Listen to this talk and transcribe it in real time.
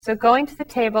So going to the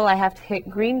table, I have to hit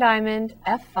green diamond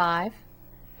F5.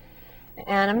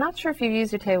 And I'm not sure if you've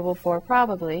used a table before,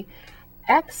 probably.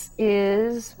 X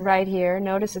is right here.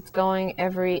 Notice it's going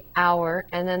every hour,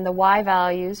 and then the Y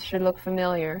values should look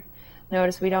familiar.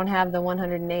 Notice we don't have the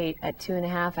 108 at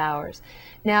 2.5 hours.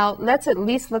 Now, let's at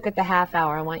least look at the half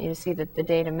hour. I want you to see that the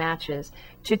data matches.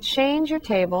 To change your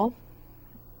table,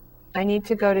 I need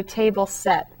to go to table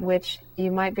set, which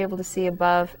you might be able to see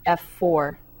above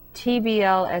F4,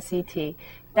 TBLSET.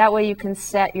 That way you can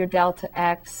set your delta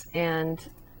X and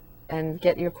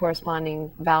get your corresponding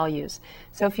values.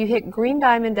 So if you hit green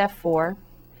diamond F4,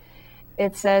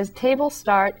 it says table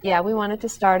start. Yeah, we want it to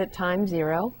start at time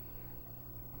 0.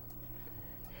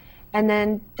 And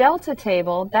then delta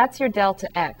table, that's your delta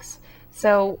X.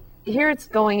 So here it's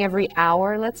going every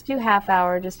hour. Let's do half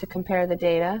hour just to compare the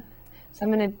data. So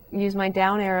I'm going to use my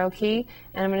down arrow key,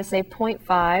 and I'm going to say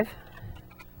 0.5.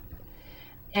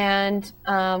 And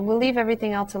we'll leave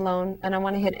everything else alone, and I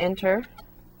want to hit enter.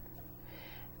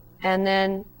 And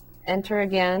then enter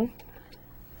again.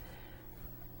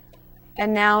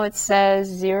 And now it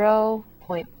says 0.5.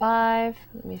 Let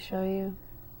me show you.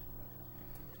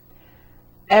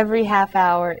 Every half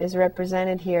hour is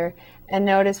represented here. And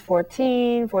notice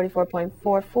 14,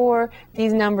 44.44.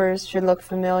 These numbers should look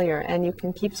familiar. And you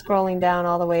can keep scrolling down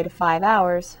all the way to 5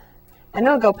 hours. And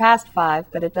it'll go past 5,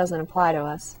 but it doesn't apply to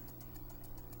us.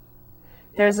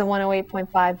 There's a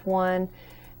 108.51,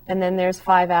 and then there's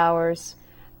 5 hours.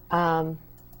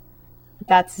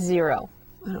 That's 0.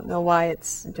 I don't know why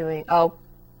it's doing, I'm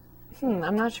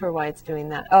not sure why it's doing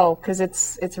that. Oh, because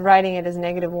it's writing it as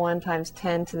 -1 times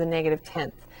 10 to the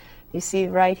 -10th. You see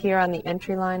right here on the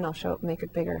entry line, I'll show it, make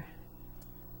it bigger.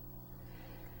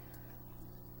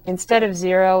 Instead of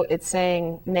 0, it's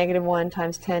saying -1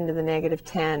 times 10 to the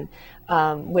 -10,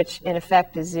 which in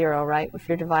effect is 0, right? If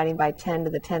you're dividing by 10 to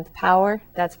the 10th power,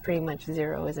 that's pretty much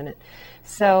 0, isn't it?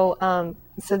 So,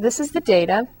 so this is the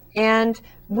data, and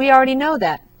we already know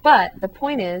that. But the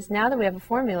point is, now that we have a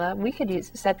formula, we could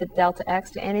set the delta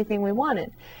X to anything we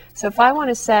wanted. So if I want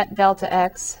to set delta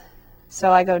X,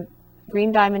 so I go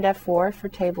green diamond F4 for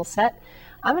table set,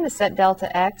 I'm going to set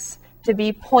delta X to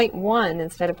be 0.1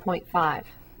 instead of 0.5.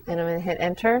 And I'm going to hit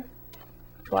enter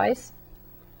twice.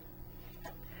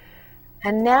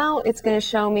 And now it's going to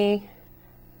show me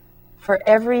for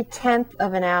every 10th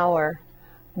of an hour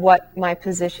what my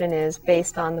position is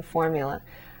based on the formula.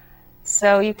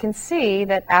 So you can see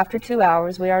that after 2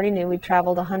 hours, we already knew we'd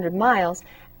traveled 100 miles.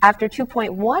 After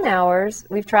 2.1 hours,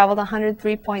 we've traveled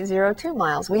 103.02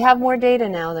 miles. We have more data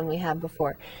now than we had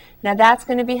before. Now that's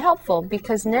going to be helpful,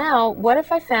 because now, what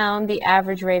if I found the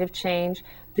average rate of change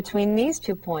between these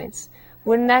 2 points?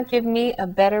 Wouldn't that give me a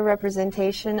better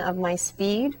representation of my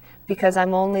speed, because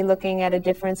I'm only looking at a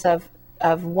difference of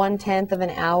 1/10 of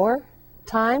an hour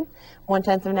time?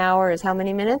 1/10 of an hour is how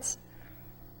many minutes?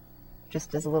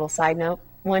 Just as a little side note,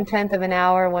 1/10 of an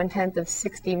hour, 1/10 of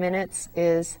 60 minutes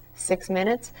is 6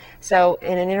 minutes. So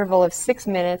in an interval of 6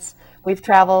 minutes, we've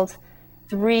traveled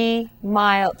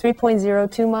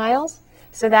 3.02 miles.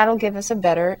 So that'll give us a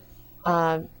better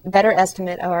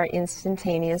estimate of our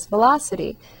instantaneous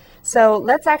velocity. So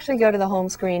let's actually go to the home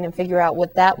screen and figure out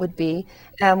what that would be.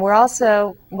 And we're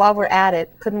also, while we're at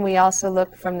it, couldn't we also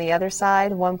look from the other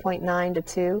side, 1.9 to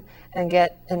 2, and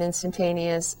get an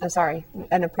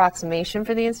an approximation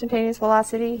for the instantaneous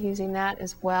velocity using that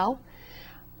as well?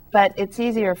 But it's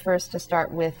easier first to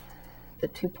start with the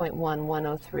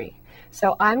 2.1103.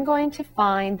 So I'm going to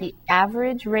find the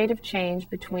average rate of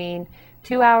change between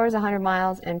 2 hours, 100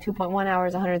 miles, and 2.1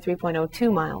 hours,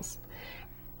 103.02 miles.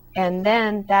 And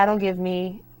then that'll give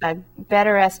me a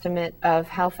better estimate of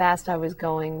how fast I was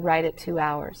going right at 2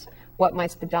 hours, what my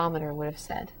speedometer would have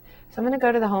said. So I'm going to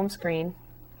go to the home screen.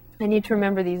 I need to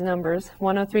remember these numbers,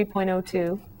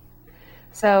 103.02.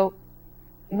 So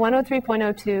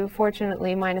 103.02,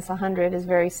 fortunately, minus 100 is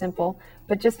very simple,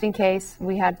 but just in case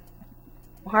we had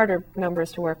harder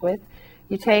numbers to work with,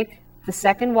 you take the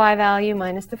second y value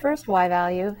minus the first y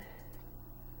value,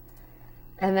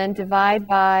 and then divide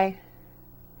by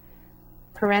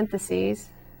parentheses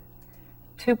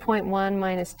 2.1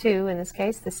 minus 2, in this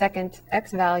case, the second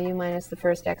x value minus the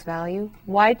first x value,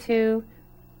 y2,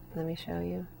 let me show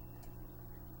you,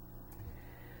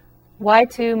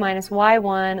 y2 minus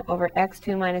y1 over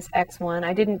x2 minus x1.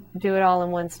 I didn't do it all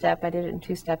in one step, I did it in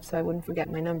 2 steps so I wouldn't forget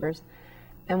my numbers.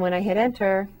 And when I hit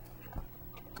enter,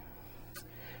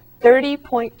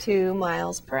 30.2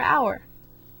 miles per hour.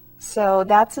 So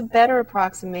that's a better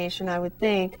approximation, I would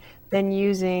think, than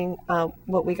using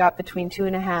what we got between 2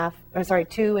 and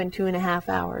 2.5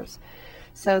 hours.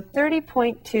 So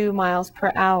 30.2 miles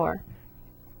per hour.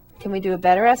 Can we do a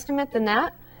better estimate than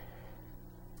that?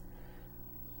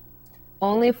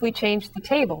 Only if we change the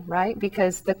table, right?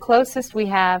 Because the closest we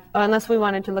have, unless we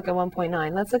wanted to look at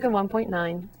 1.9. Let's look at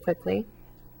 1.9 quickly.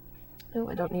 No,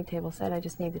 I don't need table set, I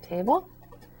just need the table.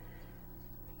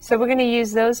 So we're going to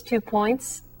use those 2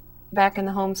 points back in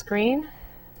the home screen.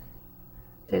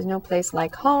 There's no place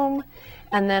like home.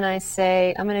 And then I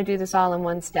say, I'm going to do this all in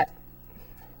one step.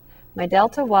 My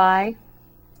delta y,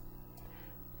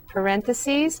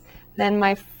 parentheses, then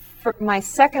my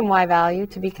second y value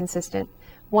to be consistent,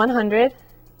 100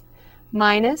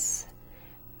 minus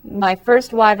my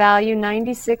first y value,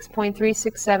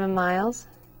 96.367 miles.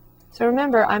 So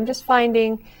remember, I'm just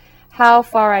finding how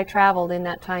far I traveled in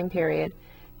that time period.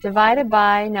 Divided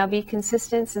by, now be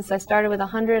consistent, since I started with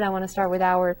 100, I want to start with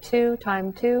hour 2,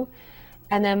 time 2,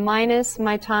 and then minus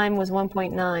my time was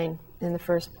 1.9 in the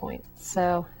first point.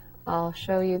 So I'll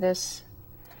show you this.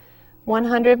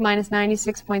 100 minus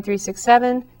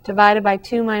 96.367 divided by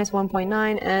 2 minus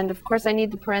 1.9, and of course I need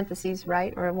the parentheses,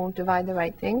 right, or it won't divide the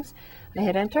right things. I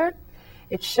hit enter.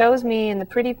 It shows me in the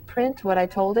pretty print what I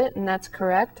told it, and that's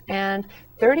correct, and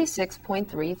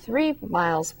 36.33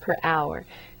 miles per hour.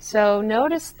 So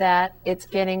notice that it's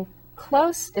getting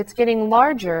close, it's getting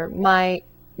larger. My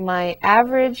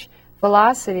average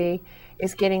velocity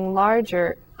is getting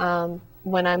larger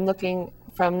when I'm looking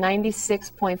from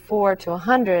 96.4 to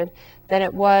 100 than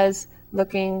it was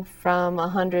looking from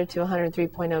 100 to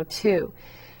 103.02.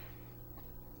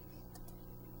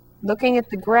 Looking at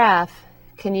the graph,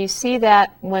 can you see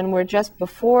that when we're just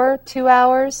before 2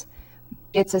 hours,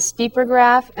 it's a steeper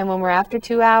graph, and when we're after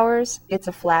 2 hours, it's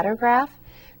a flatter graph?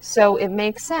 So it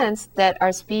makes sense that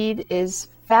our speed is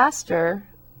faster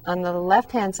on the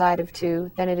left-hand side of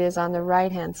 2 than it is on the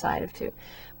right-hand side of 2.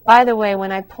 By the way,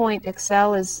 when I point,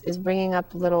 Excel is bringing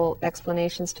up little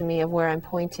explanations to me of where I'm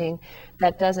pointing.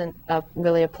 That doesn't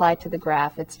really apply to the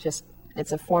graph.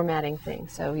 It's a formatting thing,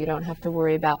 so you don't have to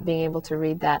worry about being able to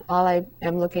read that. All I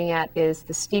am looking at is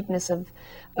the steepness of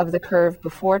the curve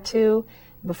before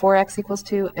x equals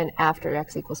 2 and after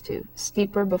x equals 2.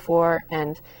 Steeper before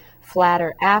and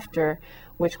flatter after,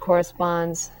 which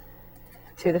corresponds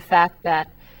to the fact that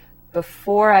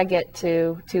before I get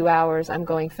to 2 hours, I'm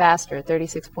going faster,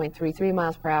 36.33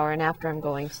 miles per hour, and after I'm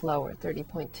going slower,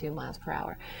 30.2 miles per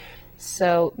hour.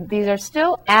 So these are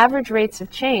still average rates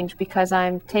of change because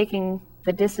I'm taking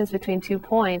the distance between 2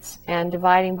 points and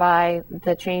dividing by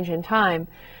the change in time,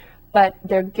 but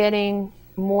they're getting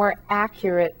more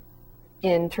accurate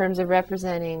in terms of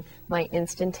representing my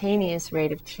instantaneous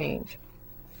rate of change.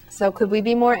 So could we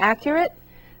be more accurate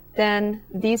than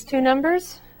these 2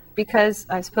 numbers? Because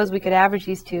I suppose we could average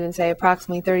these 2 and say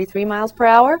approximately 33 miles per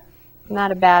hour. Not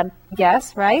a bad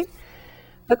guess, right?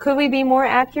 But could we be more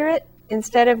accurate?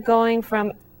 Instead of going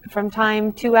from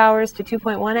time 2 hours to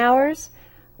 2.1 hours,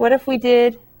 what if we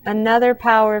did another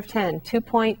power of 10,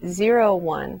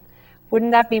 2.01?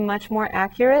 Wouldn't that be much more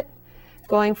accurate?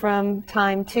 Going from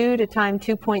time 2 to time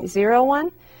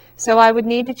 2.01? So I would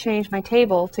need to change my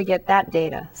table to get that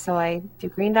data. So I do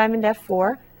green diamond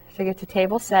F4 to get to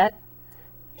table set.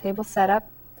 Table setup,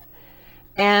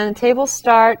 and table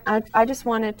start. I just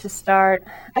want it to start,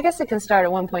 I guess it can start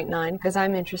at 1.9 because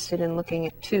I'm interested in looking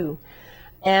at 2.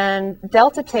 And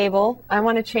delta table, I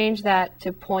want to change that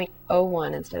to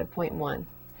 0.01 instead of 0.1.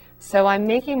 So I'm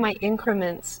making my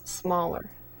increments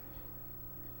smaller.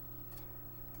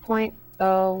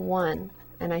 0.01,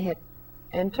 and I hit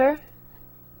enter.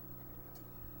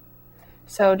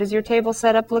 So does your table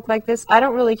setup look like this? I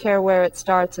don't really care where it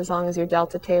starts as long as your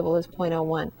delta table is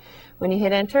 0.01. When you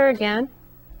hit enter again,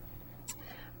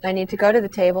 I need to go to the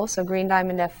table, so green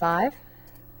diamond F5.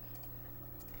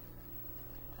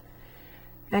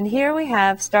 And here we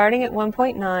have, starting at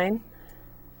 1.9,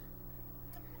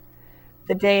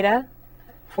 the data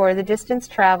for the distance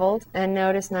traveled, and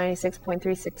notice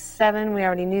 96.367, we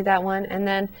already knew that one, and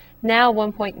then now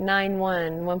 1.91,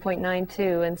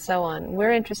 1.92, and so on.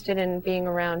 We're interested in being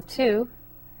around 2,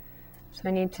 so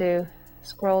I need to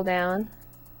scroll down.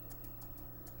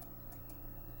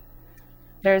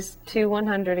 There's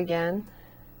 100 again.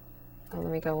 Oh,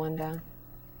 let me go 1 down.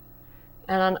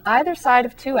 And on either side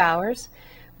of 2 hours,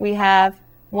 we have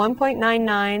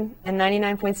 1.99 and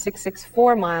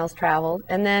 99.664 miles traveled,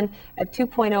 and then at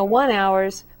 2.01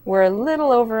 hours, we're a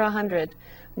little over 100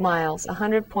 miles,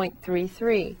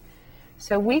 100.33.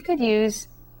 So we could use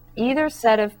either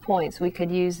set of points. We could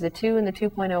use the 2 and the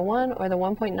 2.01 or the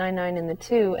 1.99 and the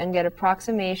 2 and get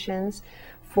approximations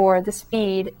for the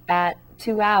speed at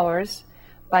 2 hours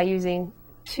by using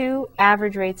 2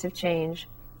 average rates of change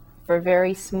for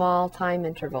very small time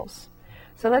intervals.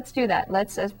 So let's do that.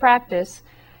 Let's, as practice,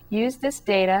 use this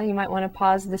data. You might want to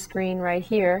pause the screen right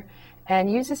here and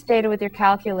use this data with your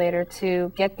calculator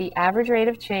to get the average rate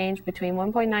of change between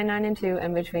 1.99 and 2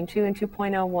 and between 2 and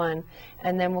 2.01,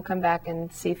 and then we'll come back and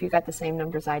see if you got the same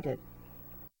numbers I did.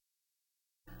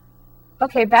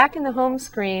 Okay, back in the home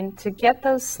screen, to get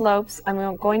those slopes,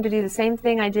 I'm going to do the same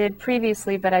thing I did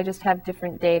previously, but I just have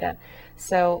different data.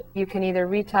 So you can either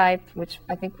retype, which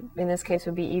I think in this case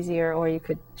would be easier, or you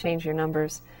could change your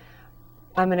numbers.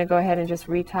 I'm going to go ahead and just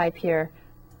retype here.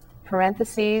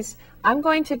 Parentheses. I'm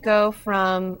going to go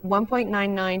from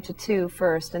 1.99 to 2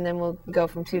 first, and then we'll go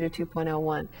from 2 to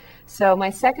 2.01. So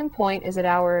my second point is at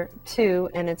hour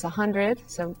 2, and it's 100,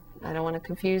 so I don't want to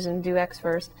confuse and do x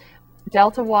first.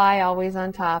 Delta y always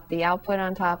on top, the output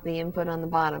on top, the input on the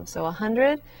bottom. So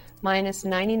 100 minus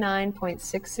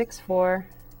 99.664,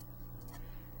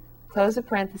 close the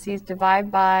parentheses,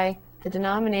 divide by the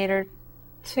denominator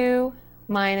 2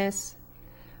 minus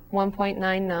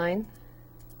 1.99.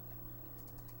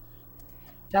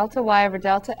 Delta y over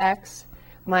delta x.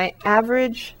 My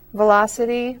average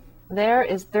velocity there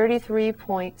is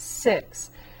 33.6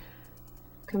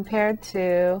 compared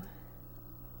to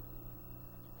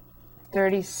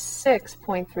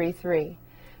 36.33.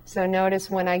 So notice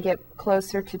when I get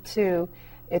closer to 2,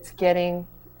 it's getting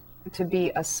to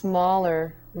be a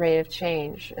smaller rate of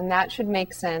change. And that should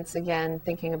make sense, again,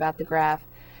 thinking about the graph.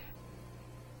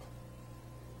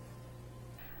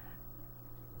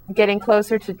 Getting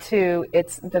closer to 2,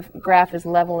 the graph is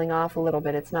leveling off a little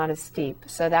bit. It's not as steep.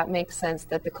 So that makes sense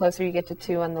that the closer you get to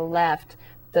 2 on the left,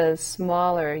 the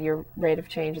smaller your rate of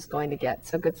change is going to get.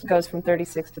 So it goes from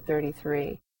 36 to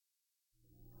 33.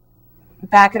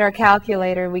 Back at our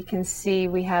calculator, we can see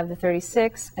we have the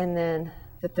 36 and then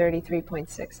the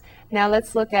 33.6. Now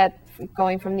let's look at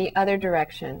going from the other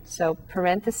direction. So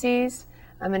parentheses,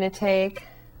 I'm going to take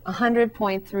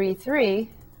 100.33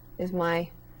 is my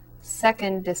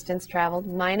second distance traveled,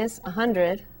 minus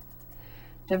 100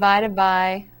 divided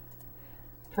by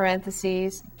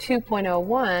parentheses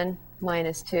 2.01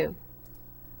 minus 2.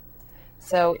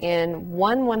 So in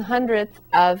 1/100th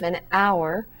of an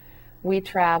hour, we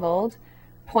traveled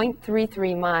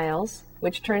 0.33 miles,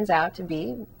 which turns out to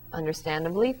be,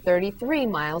 understandably, 33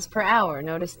 miles per hour.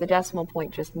 Notice the decimal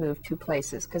point just moved 2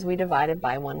 places because we divided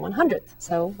by 1/100th.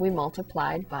 So we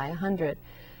multiplied by 100.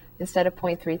 Instead of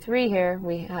 0.33 here,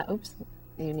 we have, oops,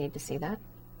 you need to see that.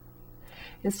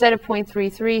 Instead of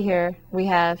 0.33 here, we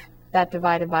have that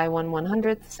divided by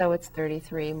 1/100th, so it's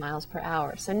 33 miles per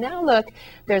hour. So now look,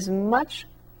 there's a much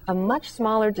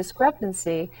smaller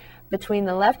discrepancy between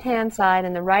the left-hand side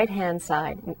and the right-hand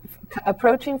side.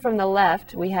 Approaching from the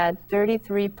left, we had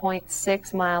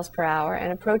 33.6 miles per hour,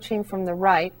 and approaching from the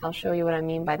right, I'll show you what I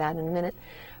mean by that in a minute,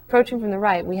 approaching from the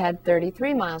right, we had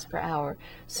 33 miles per hour.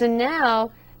 So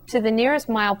now, to the nearest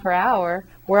mile per hour,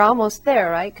 we're almost there,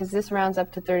 right? Because this rounds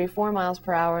up to 34 miles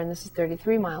per hour, and this is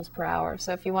 33 miles per hour.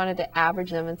 So if you wanted to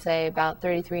average them and say about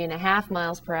 33.5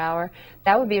 miles per hour,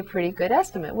 that would be a pretty good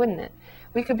estimate, wouldn't it?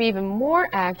 We could be even more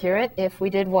accurate if we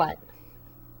did what?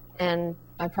 And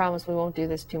I promise we won't do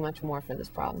this too much more for this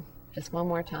problem. Just one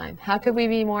more time. How could we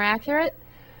be more accurate?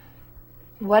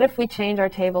 What if we change our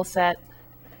table set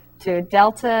to a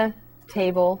delta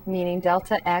table, meaning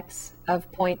delta x of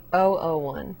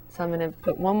 0.001. So I'm going to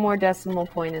put one more decimal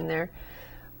point in there.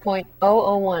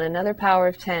 0.001, another power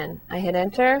of 10. I hit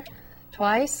enter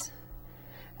twice,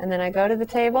 and then I go to the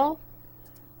table,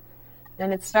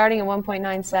 and it's starting at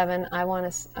 1.97. I want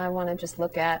to just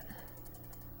look at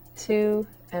 2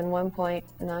 and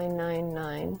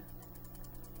 1.999.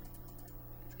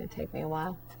 It's going to take me a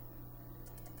while.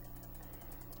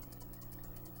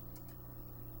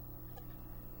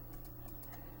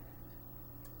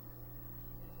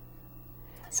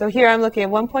 So here I'm looking at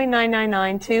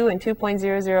 1.999, 2, and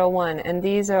 2.001, and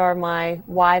these are my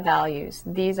y values.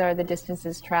 These are the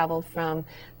distances traveled from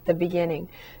the beginning.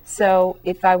 So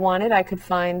if I wanted, I could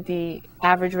find the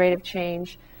average rate of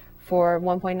change for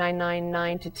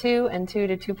 1.999 to 2 and 2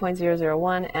 to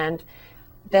 2.001, and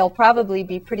they'll probably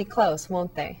be pretty close,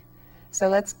 won't they? So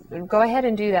let's go ahead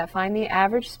and do that. Find the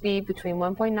average speed between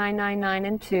 1.999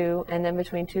 and 2, and then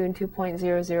between 2 and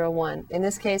 2.001. In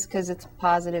this case, because it's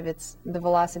positive, the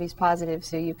velocity is positive,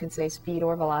 so you can say speed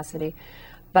or velocity.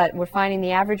 But we're finding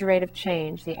the average rate of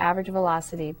change, the average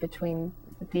velocity between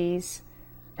these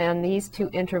and these two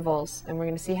intervals, and we're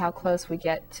going to see how close we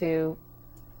get to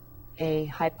a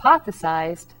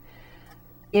hypothesized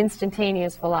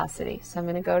instantaneous velocity. So I'm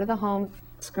going to go to the home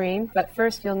screen, but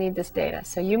first you'll need this data.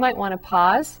 So you might want to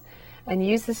pause and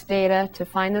use this data to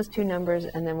find those two numbers,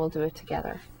 and then we'll do it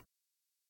together.